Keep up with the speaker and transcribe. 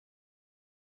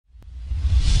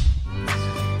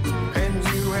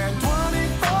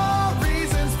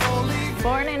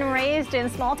raised in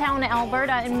small-town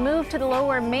Alberta and moved to the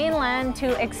lower mainland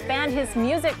to expand his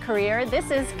music career.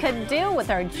 This is Kadooh with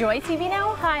our Joy TV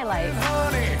Now highlights.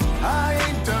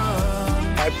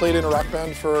 I played in a rock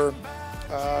band for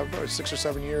about 6 or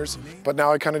 7 years, but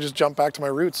now I kind of just jumped back to my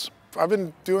roots. I've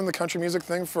been doing the country music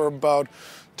thing for about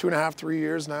 2.5, 3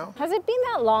 years now. Has it been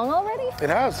that long already? It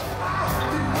has.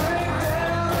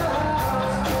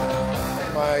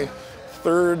 My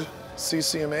third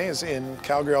CCMA is in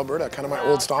Calgary, Alberta, kind of my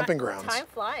old stomping grounds. Time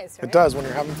flies, right? It does when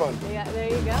you're having fun. Yeah, there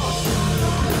you go.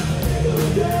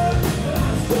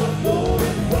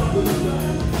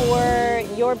 For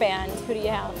your band, who do you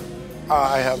have?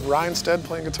 I have Ryan Stead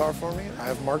playing guitar for me. I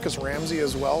have Marcus Ramsey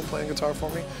as well playing guitar for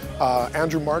me.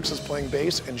 Andrew Marks is playing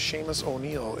bass, and Seamus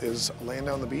O'Neill is laying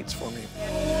down the beats for me.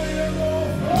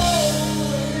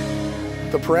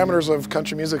 The parameters of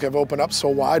country music have opened up so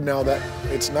wide now that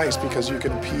it's nice because you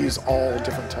can appease all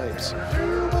different types.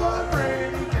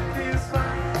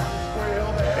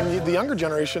 And the younger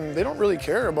generation, they don't really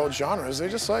care about genres. They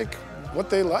just like what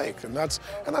they like, and that's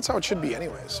how it should be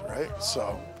anyways, right?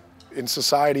 So in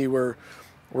society, we're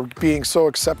being so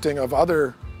accepting of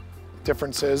other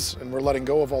differences, and we're letting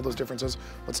go of all those differences.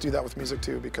 Let's do that with music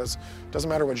too, because it doesn't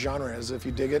matter what genre it is. If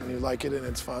you dig it and you like it and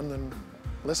it's fun, then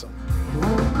listen.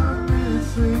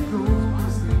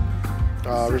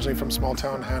 Originally from small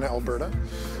town Hannah, Alberta,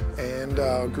 and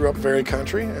grew up very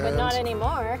country. But not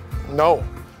anymore. No,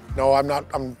 I'm not.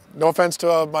 No offense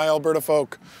to my Alberta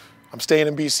folk. I'm staying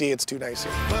in BC. It's too nice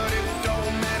here.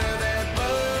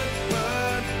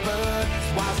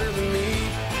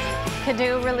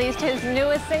 Kadooh released his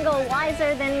newest single,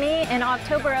 Wiser Than Me, in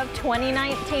October of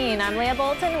 2019. I'm Leah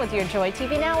Bolton with your Joy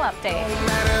TV Now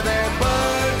update.